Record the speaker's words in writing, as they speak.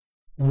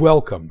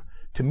Welcome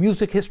to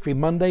Music History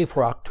Monday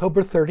for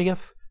October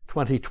 30th,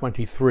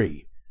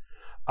 2023.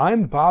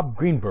 I'm Bob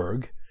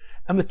Greenberg,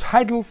 and the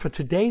title for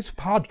today's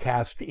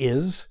podcast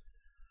is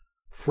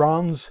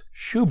Franz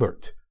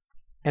Schubert,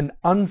 An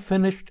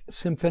Unfinished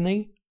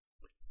Symphony,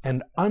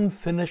 An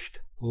Unfinished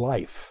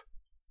Life.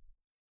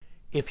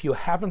 If you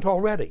haven't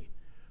already,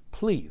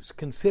 please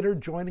consider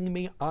joining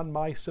me on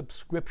my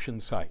subscription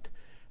site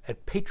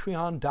at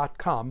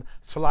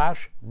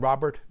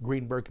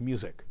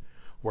patreon.com/RobertGreenbergMusic,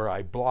 where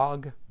I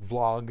blog,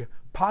 vlog,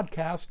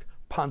 podcast,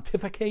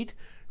 pontificate,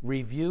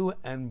 review,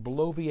 and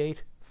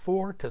bloviate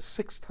 4 to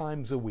 6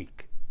 times a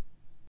week.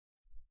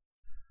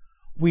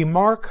 We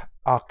mark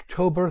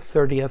October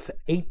 30th,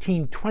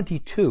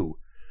 1822,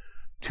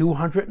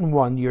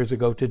 201 years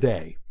ago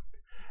today,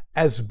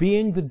 as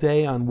being the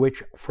day on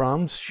which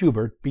Franz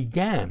Schubert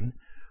began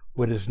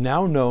what is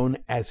now known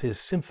as his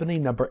Symphony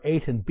No.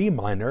 8 in B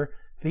minor,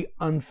 the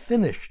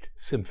Unfinished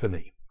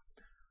Symphony.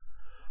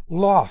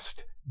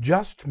 Lost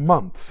just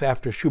months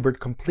after Schubert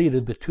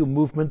completed the 2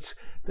 movements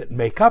that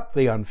make up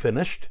the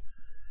Unfinished,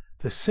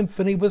 the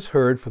symphony was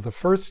heard for the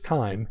first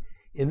time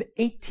in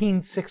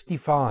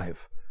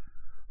 1865,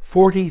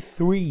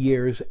 43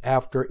 years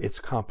after its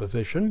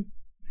composition,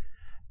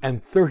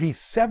 and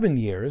 37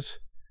 years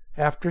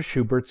after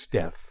Schubert's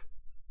death.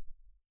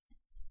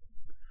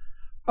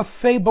 A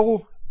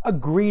fable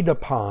agreed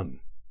upon.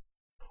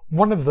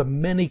 One of the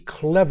many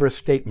clever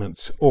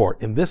statements, or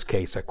in this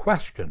case a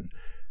question,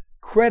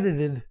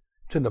 credited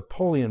to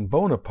Napoleon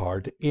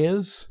Bonaparte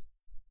is,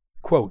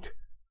 quote,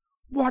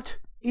 "What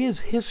is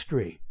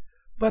history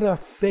but a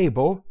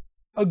fable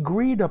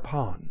agreed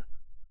upon?"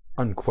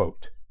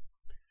 Unquote.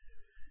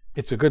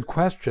 It's a good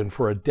question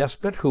for a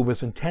despot who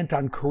was intent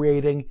on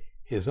creating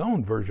his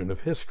own version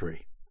of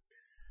history.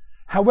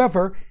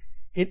 However,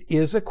 it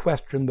is a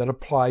question that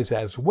applies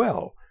as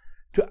well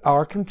to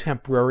our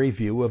contemporary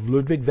view of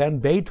Ludwig van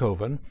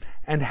Beethoven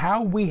and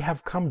how we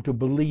have come to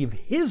believe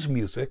his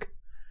music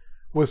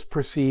was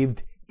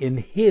perceived in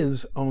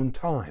his own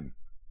time.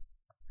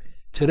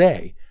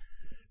 Today,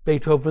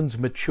 Beethoven's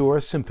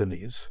mature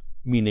symphonies,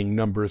 meaning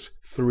numbers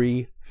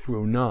 3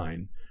 through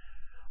 9,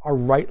 are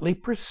rightly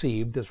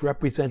perceived as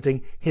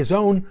representing his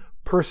own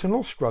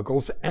personal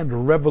struggles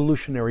and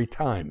revolutionary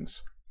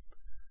times.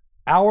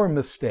 Our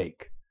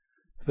mistake,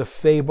 the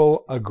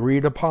fable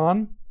agreed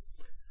upon,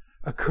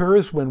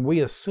 occurs when we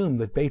assume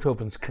that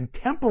Beethoven's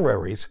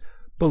contemporaries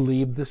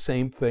believed the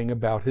same thing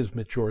about his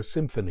mature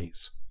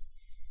symphonies.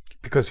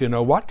 Because you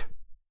know what?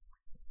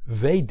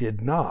 They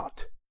did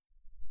not.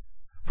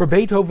 For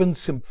Beethoven's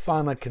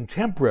symphonic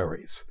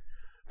contemporaries,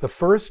 the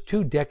first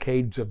 2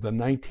 decades of the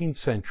 19th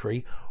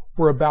century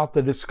were about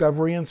the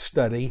discovery and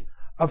study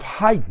of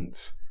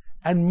Haydn's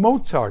and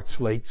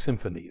Mozart's late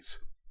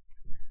symphonies.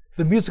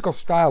 The musical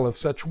style of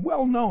such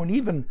well-known,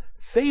 even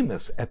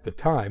famous at the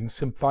time,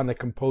 symphonic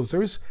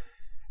composers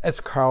as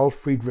Carl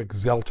Friedrich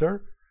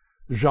Zelter,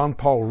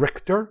 Jean-Paul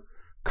Richter,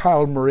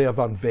 Carl Maria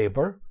von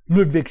Weber,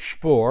 Ludwig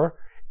Spohr,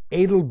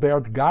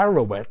 Adelbert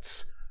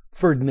Gyrowetz,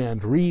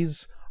 Ferdinand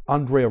Ries,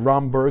 Andrea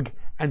Romberg,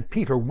 and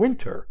Peter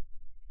Winter,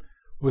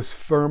 was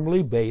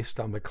firmly based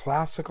on the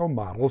classical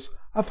models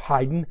of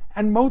Haydn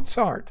and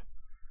Mozart.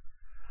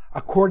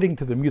 According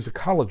to the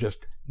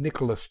musicologist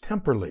Nicholas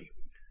Temperley,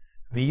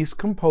 these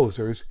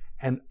composers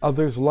and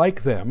others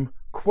like them,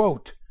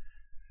 quote,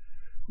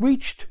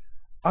 reached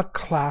a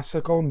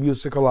classical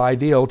musical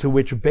ideal to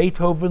which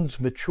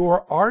Beethoven's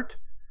mature art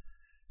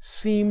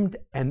seemed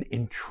an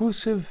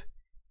intrusive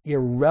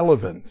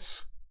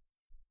irrelevance.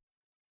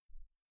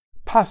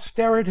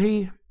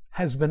 Posterity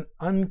has been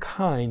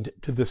unkind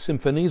to the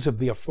symphonies of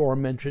the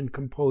aforementioned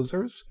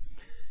composers,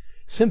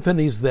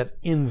 symphonies that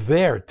in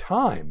their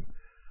time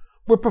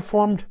were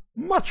performed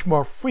much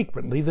more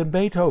frequently than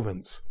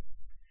Beethoven's.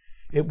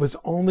 It was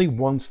only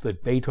once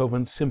that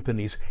Beethoven's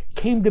symphonies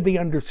came to be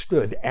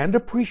understood and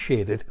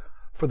appreciated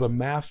for the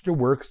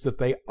masterworks that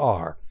they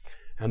are,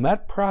 and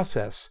that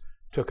process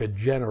took a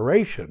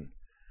generation,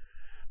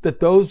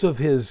 that those of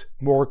his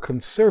more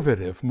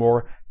conservative,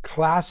 more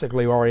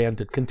classically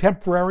oriented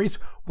contemporaries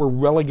were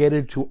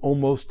relegated to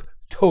almost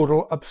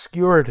total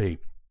obscurity.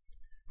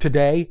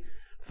 Today,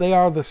 they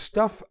are the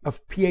stuff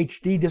of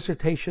PhD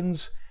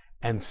dissertations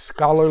and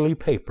scholarly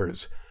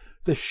papers,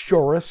 the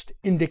surest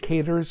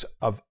indicators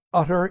of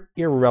utter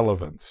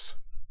irrelevance.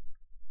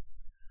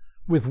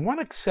 With one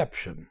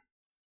exception,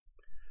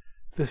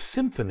 the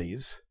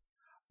symphonies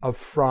of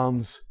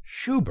Franz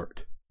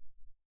Schubert.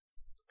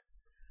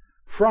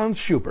 Franz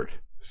Schubert,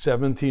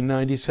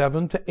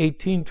 1797 to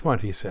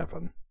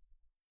 1827.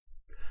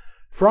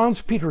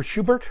 Franz Peter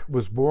Schubert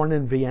was born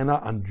in Vienna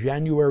on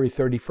January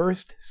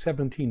 31st,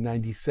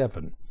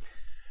 1797.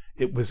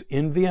 It was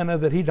in Vienna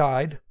that he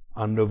died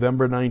on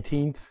November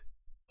 19th,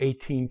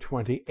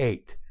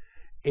 1828,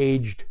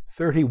 aged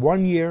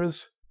 31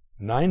 years,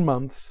 9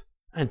 months,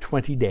 and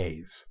 20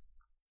 days.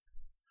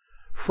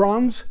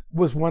 Franz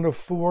was one of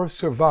 4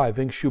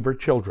 surviving Schubert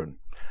children.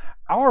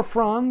 Our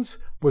Franz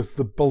was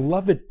the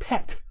beloved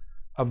pet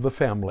of the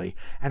family,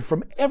 and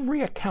from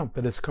every account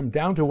that has come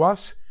down to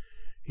us,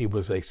 he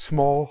was a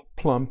small,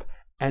 plump,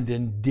 and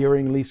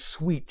endearingly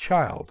sweet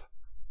child.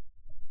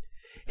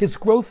 His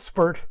growth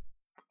spurt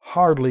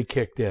hardly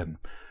kicked in.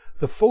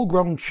 The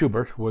full-grown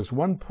Schubert was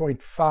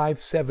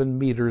 1.57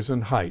 meters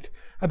in height,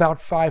 about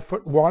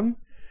 5'1",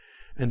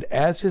 and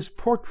as his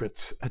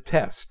portraits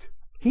attest,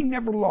 he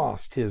never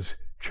lost his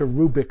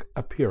cherubic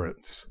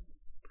appearance.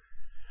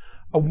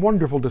 A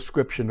wonderful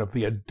description of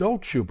the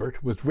adult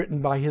Schubert was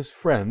written by his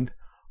friend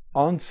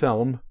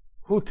Anselm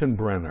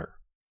Hüttenbrenner.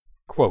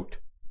 Quote,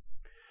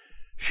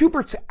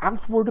 Schubert's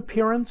outward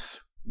appearance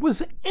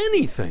was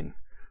anything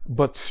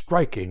but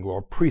striking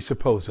or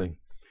presupposing.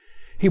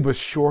 He was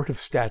short of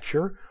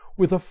stature,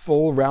 with a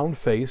full round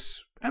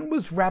face, and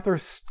was rather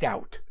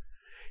stout.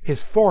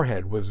 His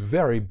forehead was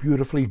very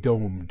beautifully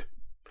domed.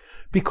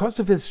 Because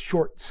of his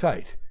short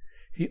sight,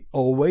 he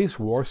always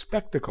wore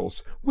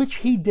spectacles, which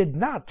he did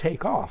not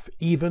take off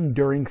even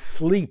during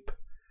sleep.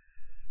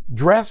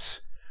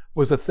 Dress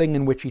was a thing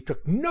in which he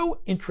took no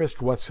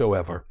interest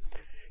whatsoever.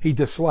 He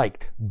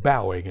disliked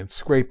bowing and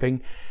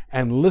scraping,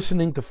 and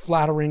listening to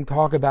flattering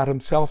talk about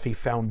himself he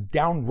found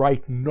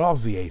downright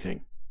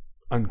nauseating.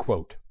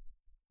 Unquote.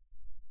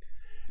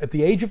 At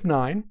the age of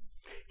 9,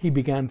 he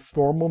began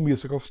formal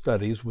musical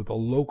studies with a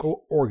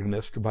local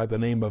organist by the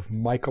name of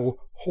Michael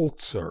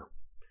Holzer.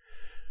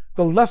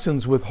 The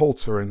lessons with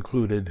Holzer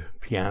included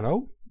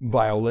piano,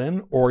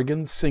 violin,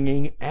 organ,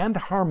 singing, and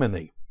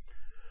harmony.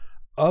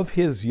 Of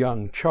his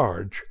young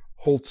charge,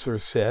 Holzer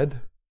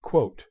said,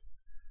 quote,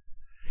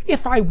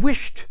 If I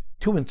wished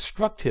to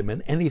instruct him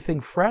in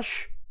anything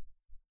fresh,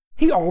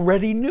 he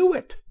already knew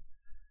it.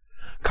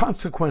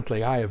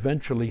 Consequently, I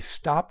eventually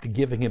stopped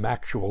giving him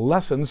actual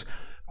lessons,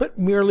 but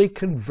merely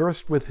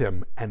conversed with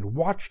him and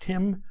watched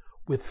him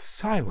with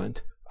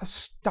silent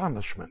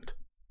astonishment.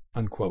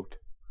 Unquote.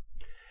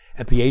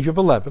 At the age of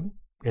 11,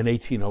 in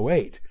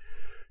 1808,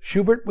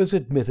 Schubert was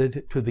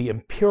admitted to the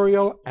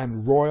Imperial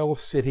and Royal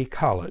City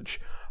College,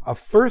 a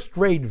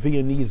first-rate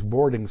Viennese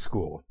boarding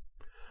school.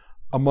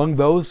 Among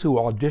those who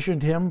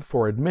auditioned him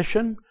for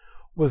admission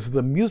was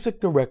the music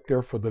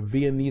director for the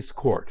Viennese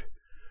court,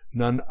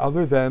 none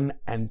other than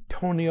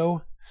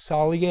Antonio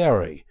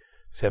Salieri,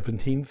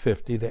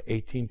 1750 to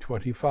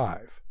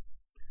 1825.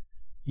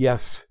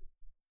 Yes,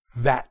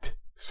 that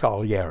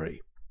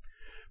Salieri,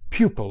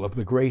 pupil of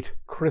the great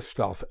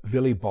Christoph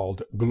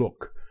Willibald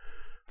Gluck,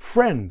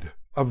 friend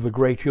of the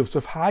great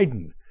Joseph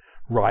Haydn,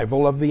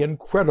 rival of the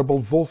incredible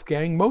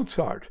Wolfgang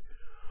Mozart,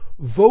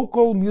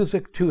 vocal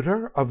music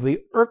tutor of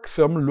the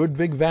irksome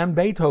Ludwig van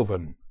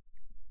Beethoven,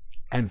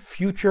 and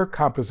future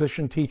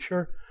composition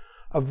teacher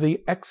of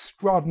the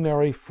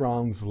extraordinary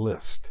Franz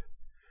Liszt.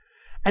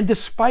 And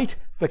despite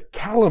the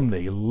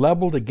calumny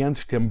leveled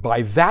against him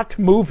by that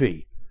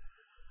movie,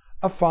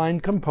 a fine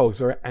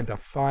composer and a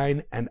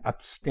fine and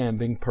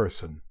upstanding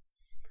person.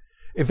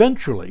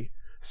 Eventually,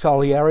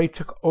 Salieri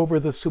took over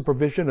the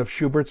supervision of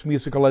Schubert's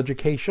musical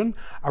education,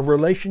 a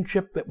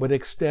relationship that would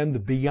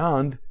extend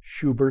beyond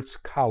Schubert's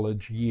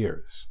college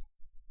years.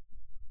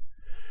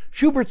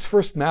 Schubert's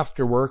first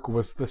masterwork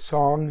was the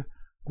song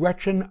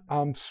Gretchen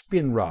am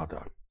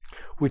Spinnrade,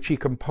 which he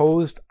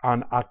composed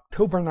on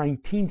October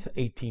 19,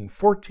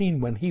 1814,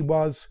 when he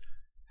was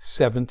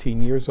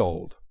 17 years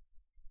old.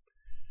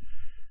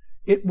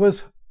 It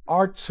was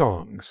art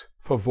songs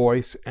for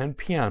voice and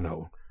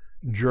piano,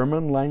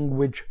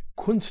 German-language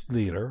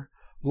Kunstlieder,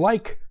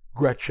 like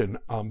Gretchen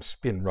am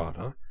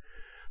Spinnrade,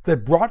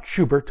 that brought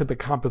Schubert to the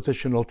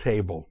compositional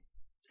table.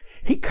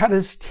 He cut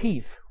his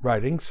teeth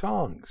writing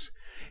songs.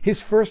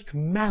 His first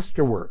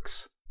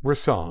masterworks were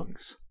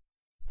songs.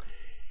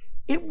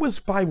 It was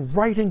by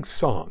writing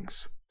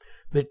songs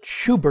that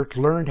Schubert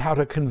learned how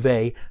to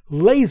convey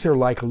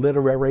laser-like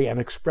literary and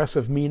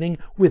expressive meaning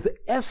with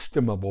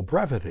estimable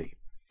brevity.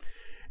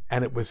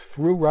 And it was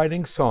through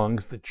writing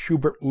songs that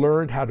Schubert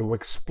learned how to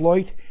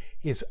exploit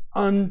his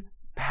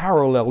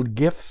unparalleled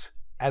gifts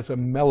as a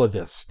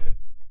melodist.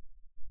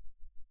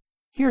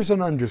 Here's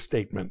an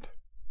understatement.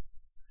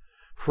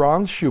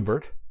 Franz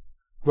Schubert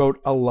wrote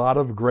a lot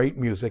of great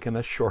music in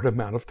a short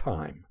amount of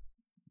time.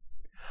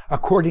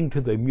 According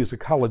to the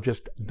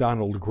musicologist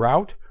Donald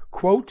Grout,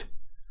 quote,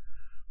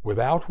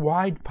 without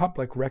wide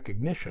public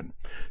recognition,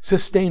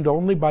 sustained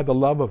only by the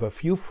love of a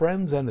few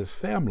friends and his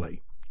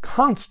family,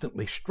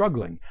 constantly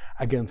struggling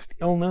against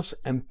illness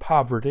and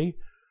poverty,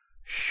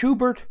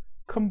 Schubert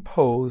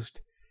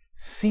composed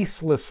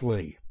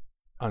ceaselessly,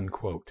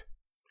 unquote.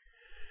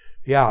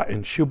 Yeah,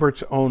 in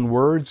Schubert's own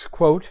words,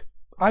 quote,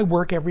 I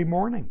work every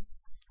morning.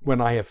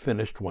 When I have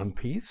finished one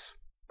piece,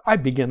 I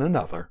begin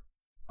another,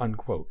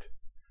 unquote.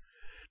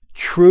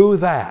 True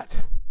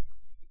that,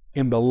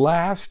 in the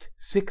last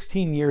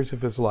 16 years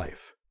of his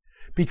life,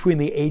 between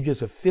the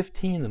ages of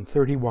 15 and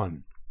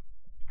 31,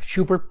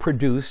 Schubert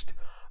produced,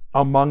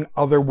 among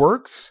other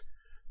works,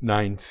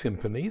 9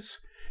 symphonies,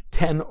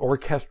 10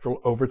 orchestral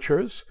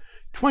overtures,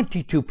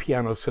 22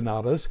 piano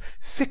sonatas,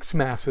 6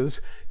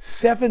 masses,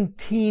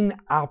 17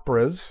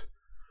 operas,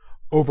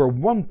 over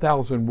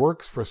 1,000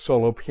 works for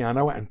solo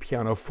piano and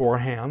piano four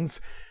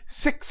hands,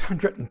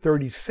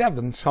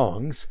 637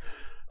 songs,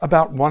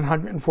 about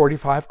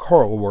 145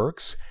 choral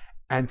works,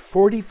 and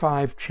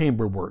 45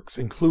 chamber works,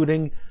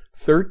 including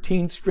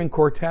 13 string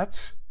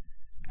quartets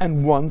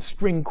and 1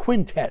 string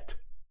quintet.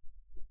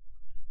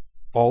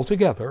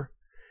 Altogether,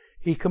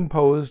 he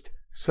composed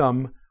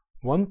some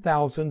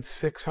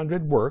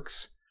 1,600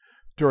 works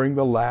during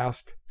the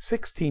last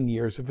 16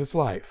 years of his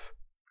life.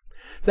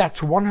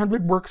 That's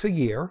 100 works a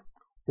year,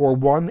 or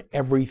 1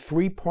 every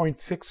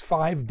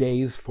 3.65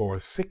 days for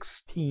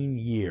 16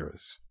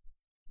 years.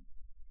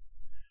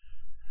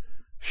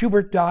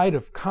 Schubert died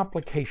of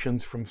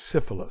complications from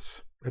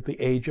syphilis at the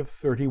age of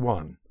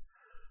 31.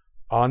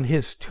 On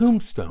his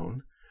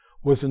tombstone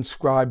was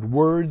inscribed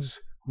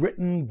words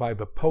written by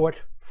the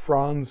poet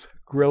Franz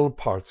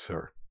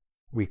Schubert.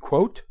 We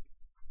quote,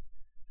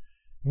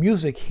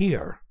 "Music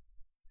here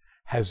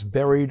has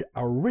buried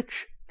a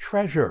rich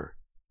treasure,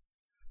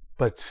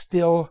 but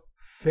still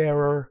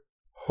fairer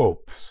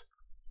hopes,"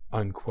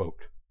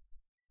 unquote.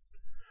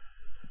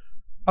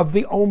 Of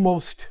the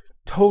almost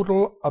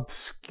total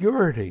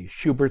obscurity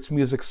Schubert's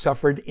music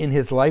suffered in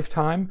his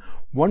lifetime,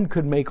 one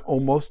could make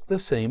almost the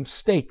same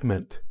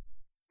statement.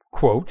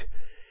 Quote,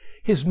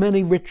 "His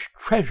many rich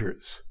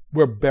treasures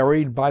were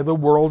buried by the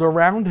world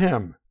around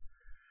him,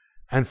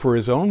 and for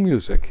his own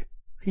music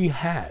he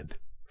had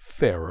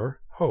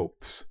fairer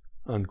hopes,"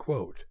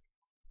 unquote.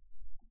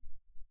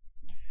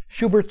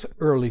 Schubert's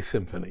early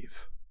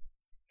symphonies.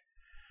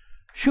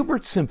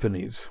 Schubert's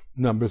symphonies,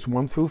 numbers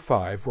 1 through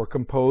 5, were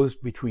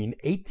composed between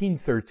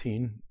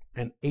 1813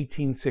 and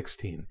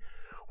 1816,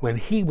 when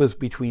he was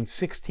between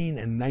 16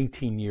 and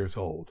 19 years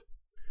old.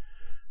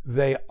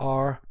 They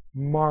are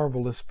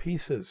marvelous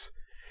pieces,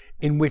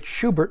 in which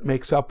Schubert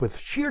makes up with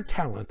sheer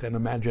talent and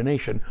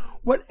imagination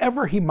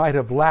whatever he might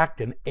have lacked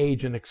in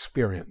age and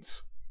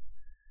experience.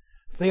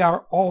 They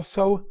are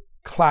also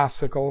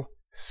classical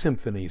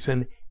symphonies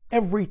in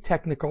every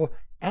technical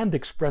and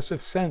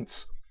expressive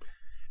sense.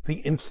 The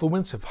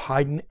influence of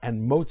Haydn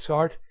and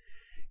Mozart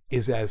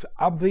is as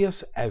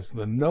obvious as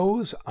the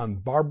nose on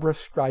Barbra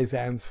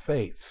Streisand's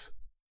face.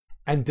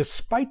 And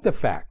despite the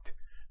fact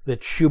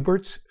that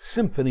Schubert's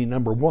Symphony No.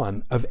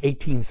 1 of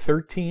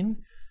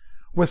 1813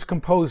 was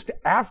composed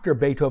after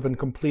Beethoven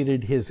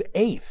completed his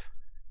 8th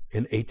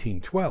in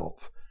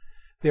 1812,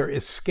 there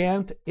is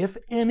scant, if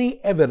any,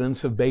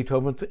 evidence of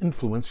Beethoven's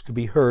influence to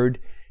be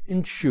heard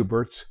in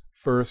Schubert's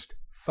first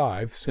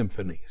 5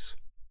 symphonies.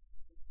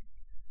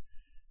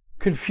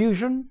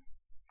 Confusion,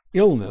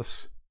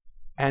 illness,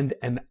 and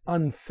an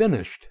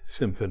unfinished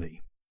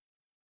symphony.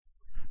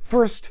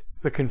 First,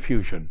 the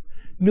confusion.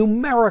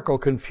 Numerical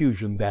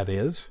confusion, that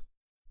is.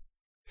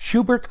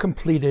 Schubert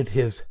completed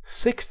his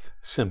 6th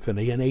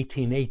symphony in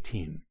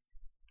 1818.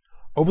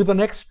 Over the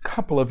next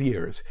couple of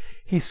years,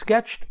 he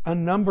sketched a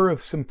number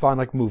of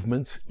symphonic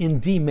movements in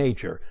D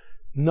major,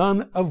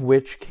 none of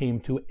which came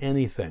to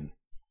anything.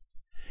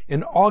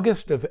 In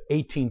August of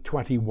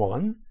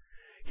 1821,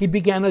 he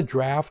began a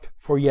draft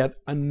for yet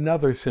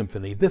another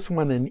symphony, this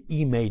one in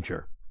E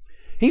major.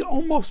 He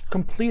almost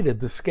completed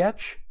the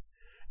sketch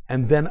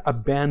and then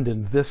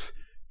abandoned this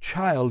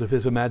child of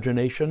his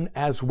imagination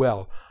as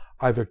well,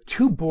 either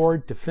too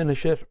bored to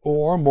finish it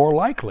or, more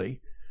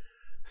likely,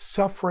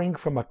 suffering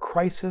from a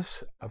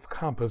crisis of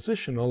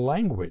compositional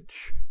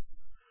language.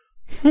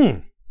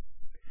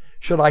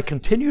 Should I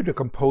continue to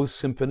compose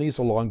symphonies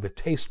along the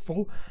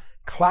tasteful,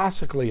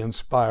 classically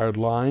inspired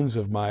lines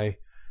of my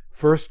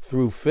 1st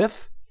through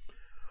 5th?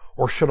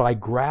 Or should I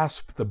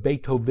grasp the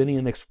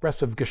Beethovenian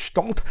expressive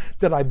gestalt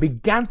that I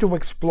began to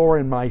explore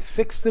in my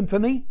 6th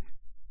symphony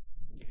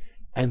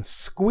and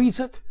squeeze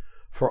it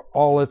for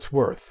all it's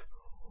worth?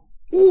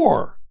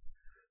 Or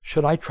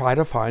should I try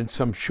to find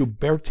some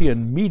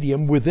Schubertian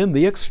medium within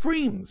the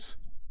extremes?"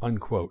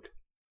 Unquote.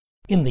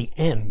 In the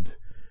end,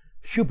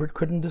 Schubert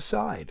couldn't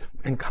decide,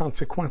 and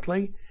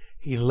consequently,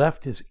 he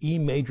left his E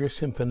major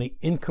symphony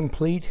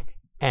incomplete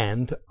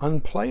and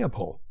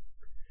unplayable.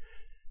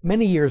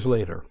 Many years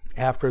later,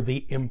 after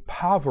the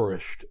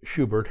impoverished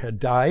Schubert had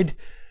died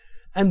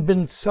and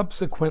been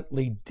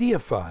subsequently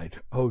deified,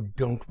 oh,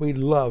 don't we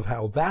love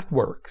how that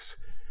works,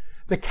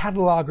 the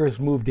catalogers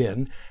moved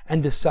in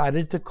and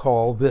decided to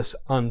call this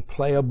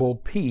unplayable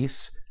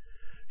piece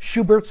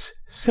Schubert's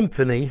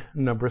Symphony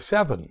No.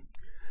 7.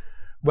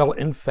 Well,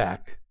 in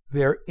fact,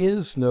 there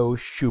is no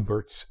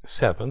Schubert's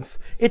 7th.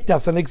 It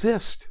doesn't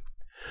exist.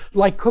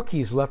 Like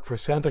cookies left for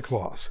Santa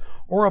Claus,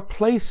 or a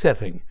play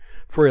setting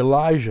for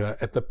Elijah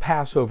at the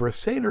Passover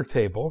Seder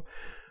table,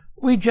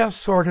 we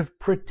just sort of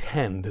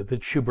pretend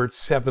that Schubert's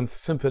 7th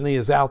Symphony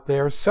is out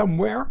there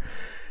somewhere,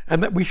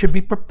 and that we should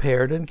be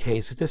prepared in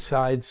case it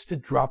decides to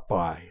drop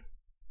by.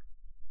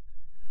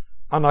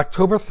 On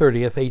October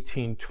 30th,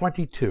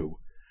 1822,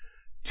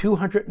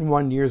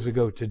 201 years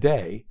ago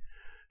today,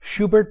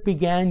 Schubert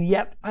began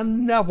yet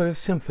another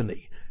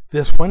symphony,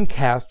 this one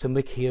cast in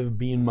the key of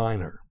B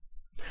minor.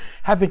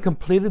 Having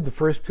completed the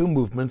first 2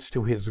 movements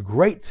to his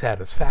great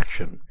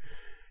satisfaction,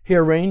 he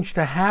arranged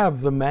to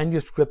have the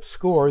manuscript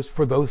scores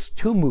for those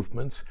 2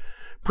 movements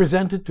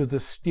presented to the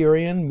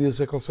Styrian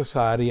Musical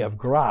Society of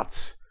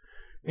Graz,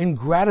 in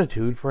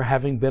gratitude for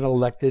having been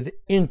elected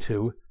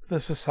into the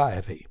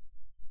society.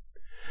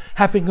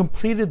 Having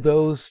completed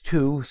those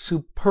two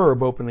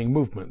superb opening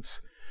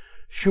movements,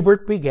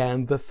 Schubert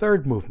began the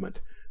third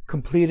movement,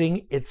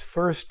 completing its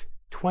first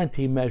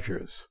 20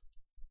 measures.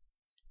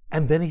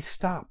 And then he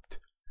stopped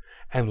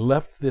and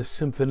left this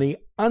symphony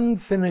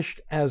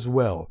unfinished as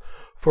well,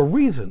 for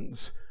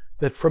reasons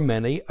that for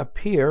many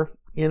appear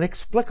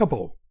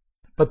inexplicable.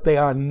 But they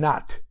are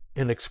not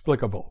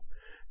inexplicable,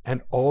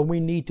 and all we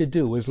need to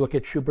do is look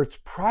at Schubert's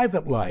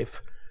private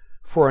life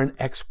for an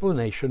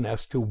explanation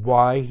as to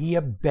why he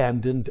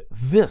abandoned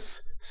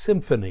this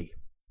symphony.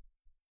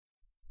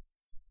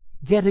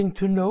 Getting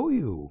to know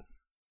you.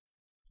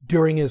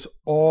 During his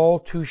all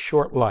too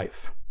short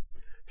life,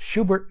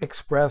 Schubert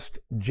expressed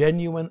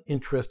genuine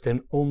interest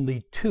in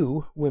only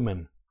two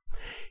women: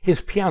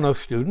 his piano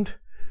student,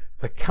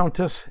 the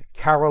Countess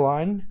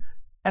Caroline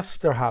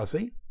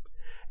Esterhazy,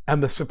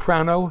 and the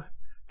soprano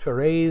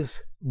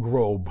Therese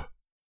Grobe.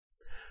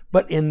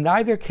 But in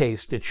neither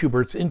case did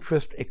Schubert's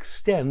interest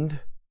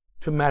extend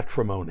to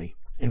matrimony.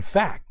 In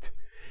fact,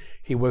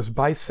 he was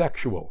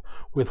bisexual,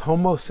 with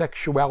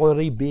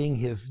homosexuality being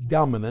his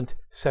dominant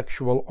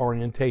sexual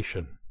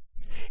orientation.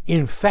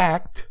 In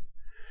fact,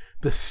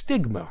 the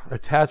stigma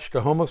attached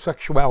to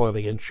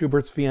homosexuality in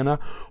Schubert's Vienna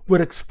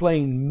would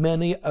explain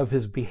many of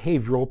his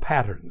behavioral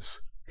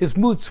patterns, his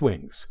mood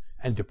swings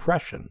and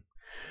depression,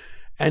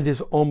 and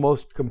his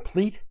almost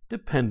complete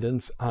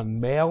dependence on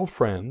male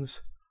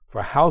friends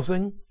for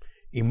housing,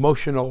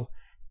 emotional,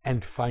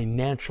 and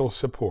financial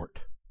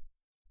support.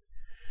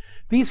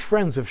 These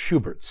friends of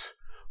Schubert's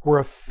were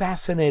a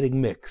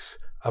fascinating mix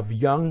of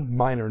young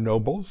minor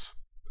nobles,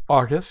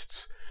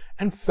 artists,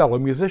 and fellow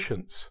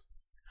musicians.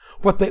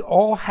 What they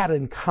all had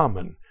in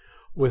common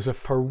was a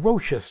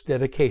ferocious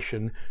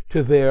dedication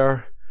to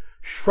their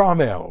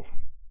Schrammel,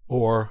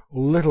 or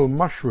little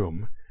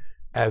mushroom,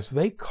 as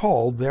they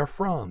called their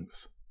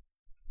Franz.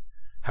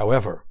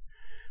 However,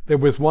 there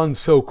was one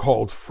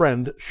so-called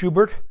friend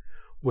Schubert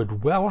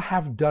would well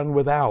have done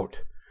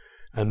without,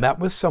 and that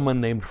was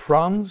someone named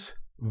Franz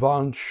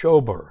von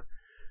Schober,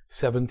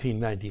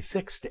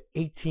 1796 to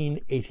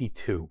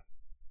 1882.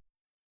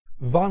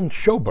 Von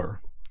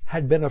Schober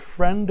had been a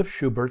friend of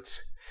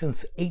Schubert's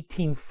since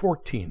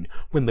 1814,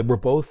 when they were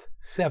both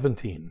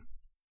 17.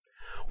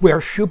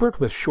 Where Schubert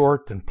was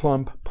short and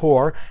plump,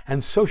 poor,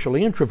 and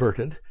socially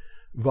introverted,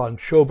 von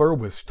Schober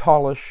was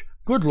tallish,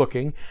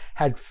 good-looking,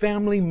 had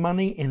family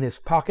money in his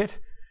pocket,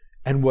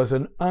 and was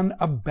an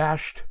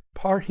unabashed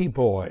party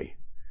boy.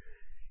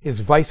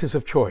 His vices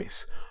of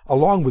choice,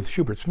 along with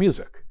Schubert's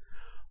music,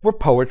 were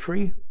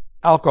poetry,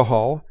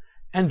 alcohol,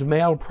 and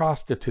male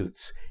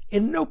prostitutes,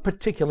 in no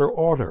particular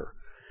order,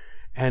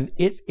 and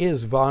it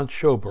is von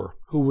Schober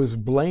who was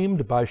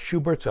blamed by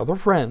Schubert's other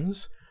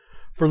friends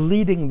for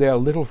leading their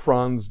little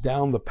Franz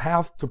down the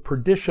path to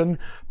perdition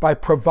by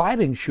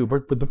providing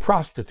Schubert with the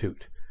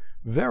prostitute,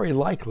 very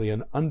likely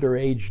an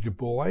underaged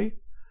boy,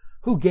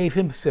 who gave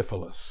him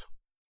syphilis.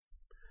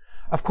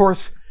 Of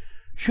course,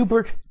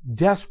 Schubert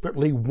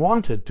desperately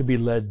wanted to be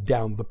led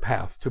down the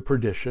path to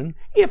perdition,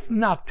 if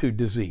not to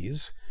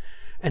disease,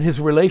 and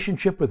his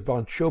relationship with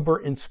von Schober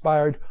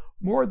inspired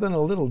more than a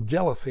little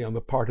jealousy on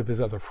the part of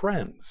his other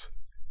friends.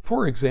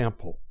 For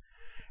example,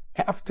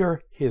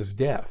 after his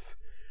death,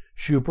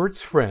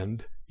 Schubert's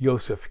friend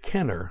Joseph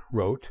Kenner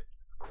wrote,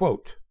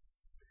 quote,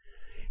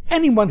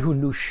 "Anyone who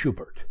knew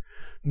Schubert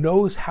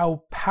knows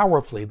how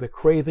powerfully the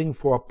craving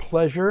for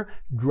pleasure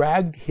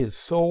dragged his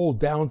soul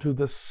down to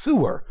the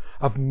sewer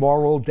of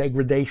moral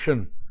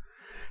degradation,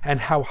 and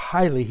how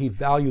highly he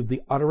valued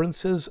the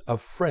utterances of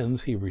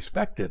friends he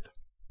respected.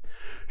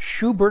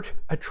 Schubert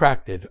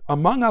attracted,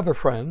 among other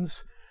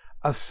friends,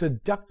 a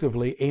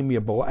seductively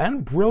amiable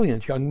and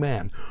brilliant young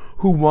man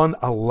who won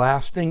a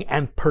lasting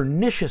and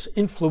pernicious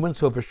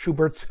influence over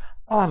Schubert's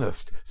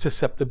honest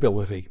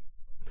susceptibility.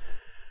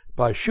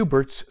 By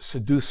Schubert's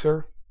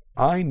seducer,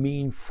 I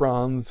mean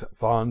Franz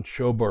von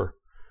Schober,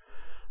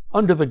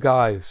 under the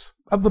guise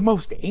of the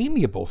most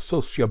amiable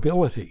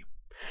sociability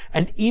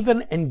and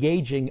even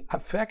engaging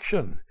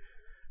affection.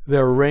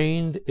 There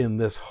reigned in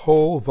this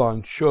whole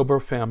von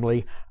Schober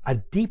family a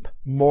deep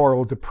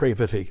moral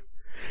depravity.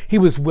 He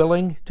was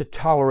willing to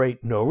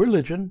tolerate no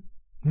religion,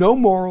 no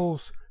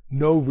morals,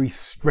 no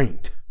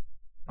restraint."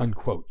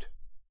 Unquote.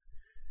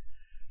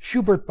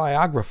 Schubert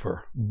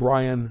biographer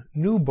Brian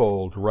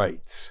Newbold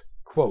writes,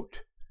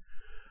 quote,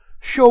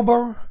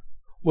 "Schober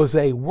was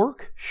a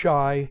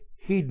work-shy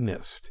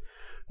hedonist,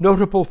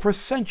 notable for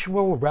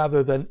sensual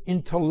rather than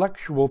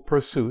intellectual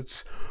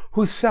pursuits,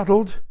 who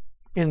settled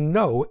in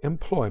no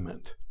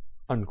employment."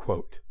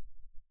 Unquote.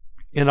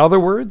 In other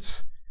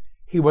words,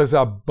 he was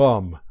a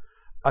bum,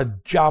 a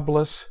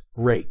jobless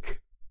rake.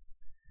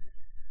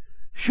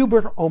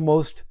 Schubert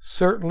almost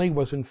certainly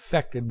was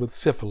infected with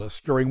syphilis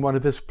during one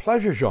of his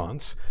pleasure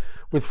jaunts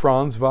with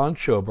Franz von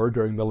Schober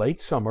during the late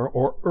summer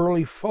or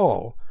early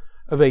fall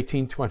of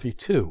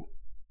 1822.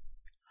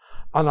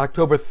 On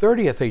October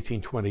 30th,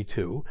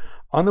 1822,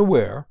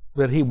 unaware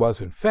that he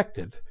was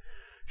infected,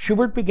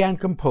 Schubert began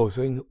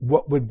composing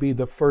what would be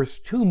the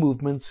first two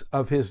movements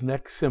of his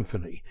next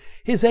symphony,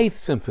 his Eighth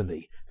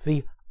Symphony,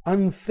 the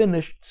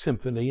Unfinished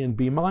Symphony in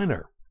B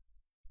minor.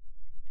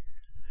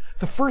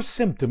 The first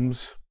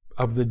symptoms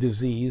of the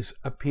disease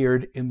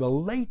appeared in the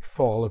late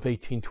fall of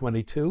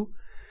 1822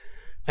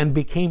 and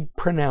became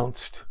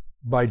pronounced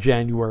by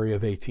January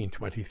of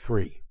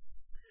 1823.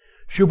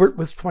 Schubert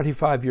was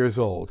 25 years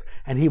old,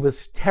 and he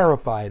was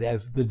terrified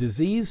as the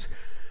disease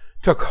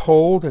took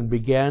hold and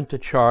began to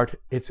chart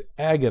its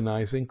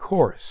agonizing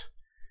course.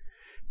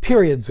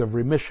 Periods of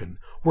remission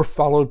were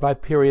followed by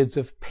periods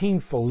of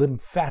painful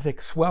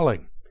lymphatic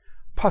swelling,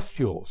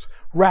 pustules,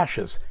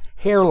 rashes,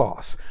 hair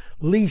loss,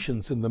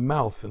 lesions in the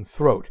mouth and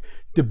throat,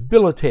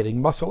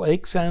 debilitating muscle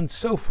aches, and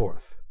so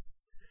forth.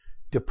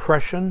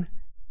 Depression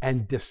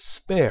and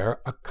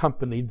despair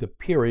accompanied the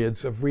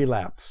periods of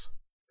relapse.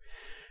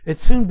 It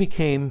soon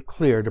became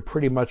clear to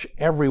pretty much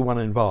everyone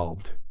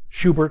involved,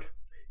 Schubert,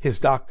 his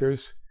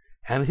doctors,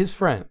 and his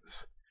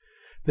friends,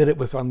 that it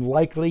was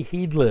unlikely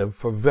he'd live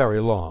for very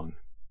long.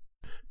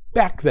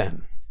 Back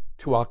then,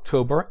 to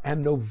October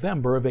and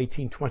November of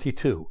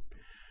 1822,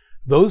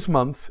 those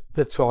months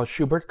that saw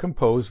Schubert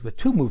compose the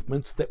two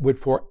movements that would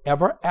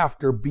forever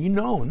after be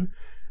known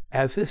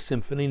as his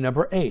Symphony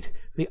No. 8,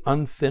 the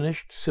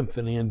Unfinished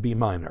Symphony in B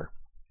minor.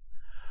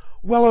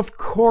 Well, of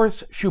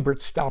course,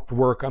 Schubert stopped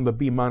work on the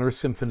B minor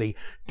symphony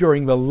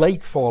during the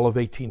late fall of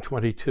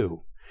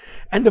 1822.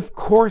 And of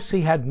course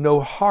he had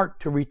no heart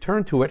to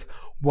return to it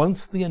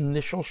once the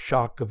initial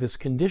shock of his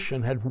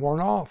condition had worn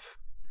off.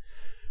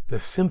 The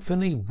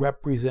symphony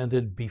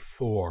represented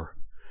before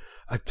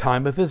a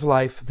time of his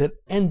life that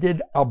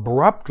ended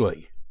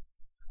abruptly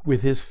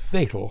with his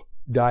fatal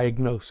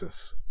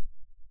diagnosis.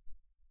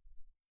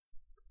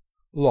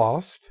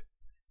 Lost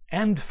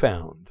and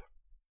found.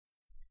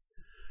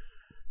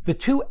 The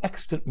two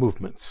extant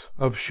movements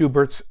of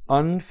Schubert's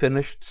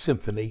Unfinished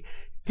Symphony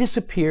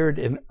disappeared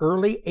in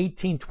early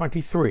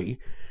 1823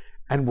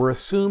 and were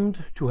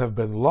assumed to have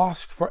been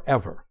lost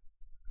forever.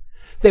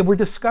 They were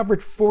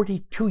discovered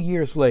 42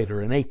 years later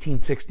in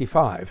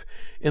 1865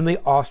 in the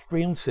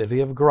Austrian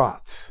city of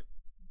Graz.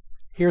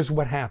 Here's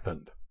what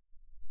happened.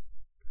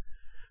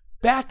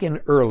 Back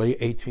in early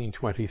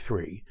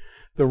 1823,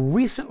 the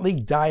recently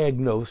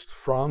diagnosed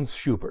Franz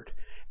Schubert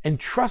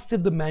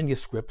entrusted the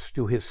manuscripts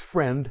to his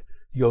friend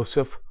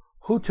Joseph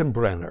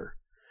Hüttenbrenner,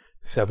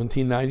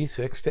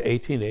 1796 to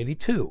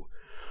 1882,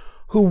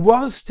 who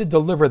was to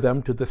deliver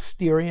them to the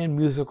Styrian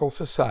Musical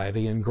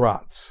Society in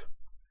Graz.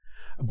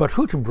 But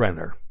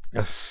Hüttenbrenner,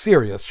 a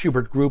serious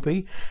Schubert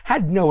groupie,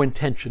 had no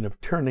intention of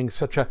turning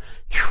such a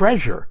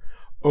treasure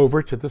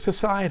over to the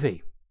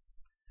society.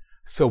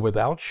 So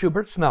without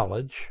Schubert's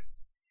knowledge,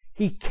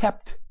 he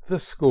kept the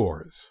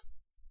scores.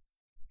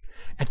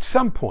 At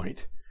some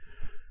point,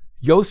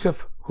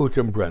 Joseph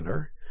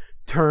Hüttenbrenner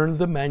turned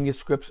the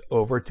manuscripts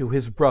over to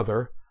his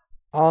brother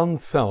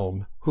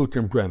Anselm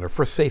Hüttenbrenner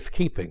for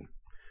safekeeping,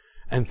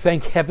 and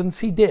thank heavens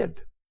he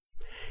did.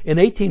 In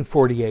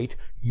 1848,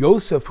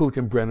 Joseph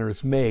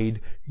Hüttenbrenner's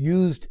maid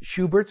used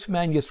Schubert's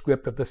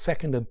manuscript of the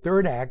second and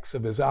third acts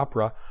of his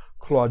opera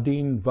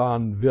Claudine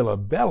von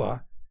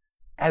Villabella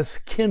as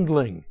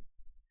kindling.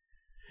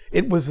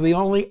 It was the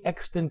only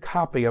extant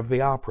copy of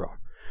the opera,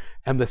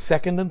 and the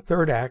second and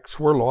third acts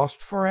were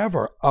lost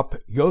forever up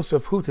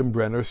Joseph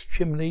Hüttenbrenner's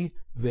chimney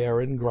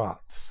there in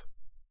Graz.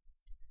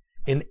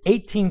 In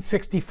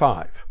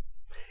 1865,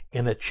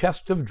 in a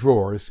chest of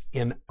drawers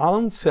in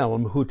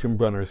Anselm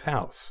Hüttenbrenner's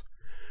house,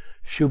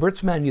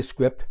 Schubert's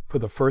manuscript for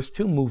the first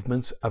two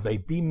movements of a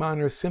B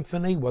minor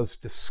symphony was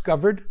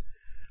discovered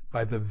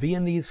by the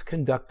Viennese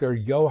conductor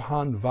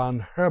Johann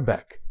von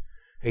Herbeck,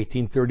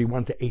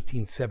 1831 to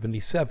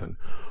 1877,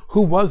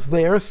 who was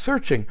there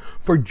searching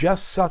for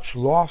just such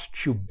lost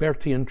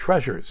Schubertian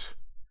treasures.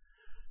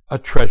 A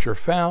treasure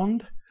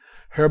found,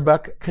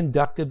 Herbeck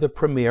conducted the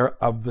premiere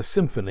of the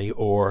symphony,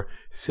 or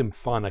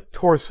symphonic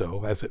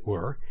torso, as it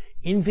were,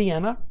 in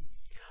Vienna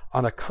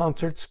on a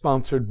concert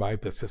sponsored by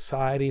the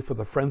Society for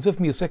the Friends of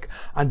Music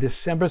on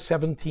December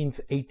 17,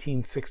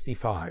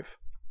 1865.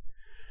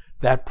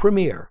 That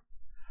premiere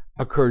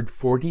occurred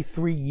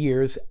 43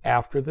 years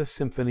after the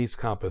symphony's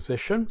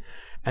composition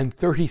and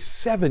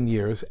 37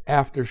 years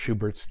after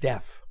Schubert's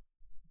death.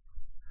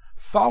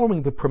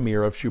 Following the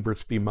premiere of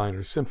Schubert's B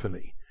minor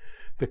symphony,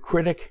 the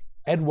critic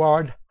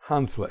Eduard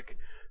Hanslick,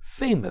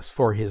 famous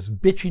for his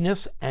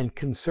bitchiness and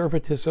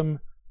conservatism,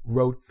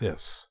 wrote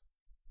this,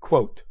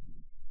 quote,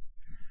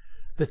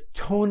 "The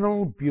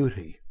tonal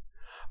beauty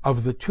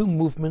of the two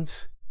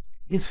movements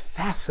is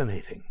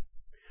fascinating.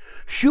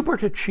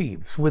 Schubert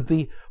achieves, with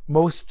the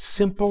most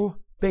simple,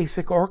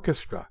 basic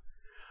orchestra,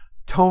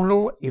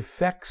 tonal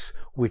effects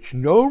which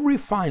no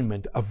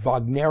refinement of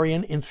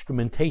Wagnerian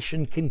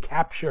instrumentation can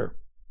capture.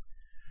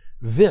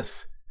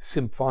 This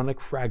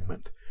symphonic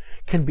fragment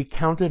can be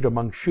counted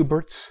among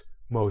Schubert's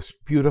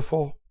most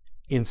beautiful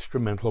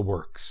instrumental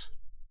works."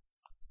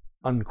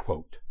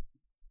 Unquote.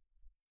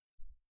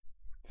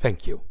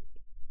 Thank you.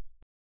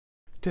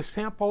 To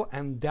sample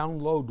and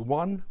download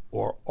one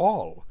or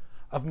all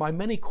of my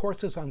many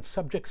courses on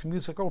subjects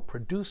musical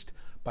produced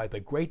by the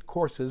Great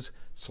Courses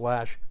 /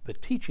 The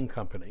Teaching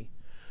Company,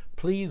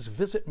 please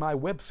visit my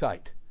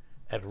website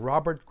at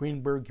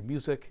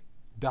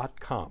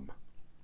robertgreenbergmusic.com.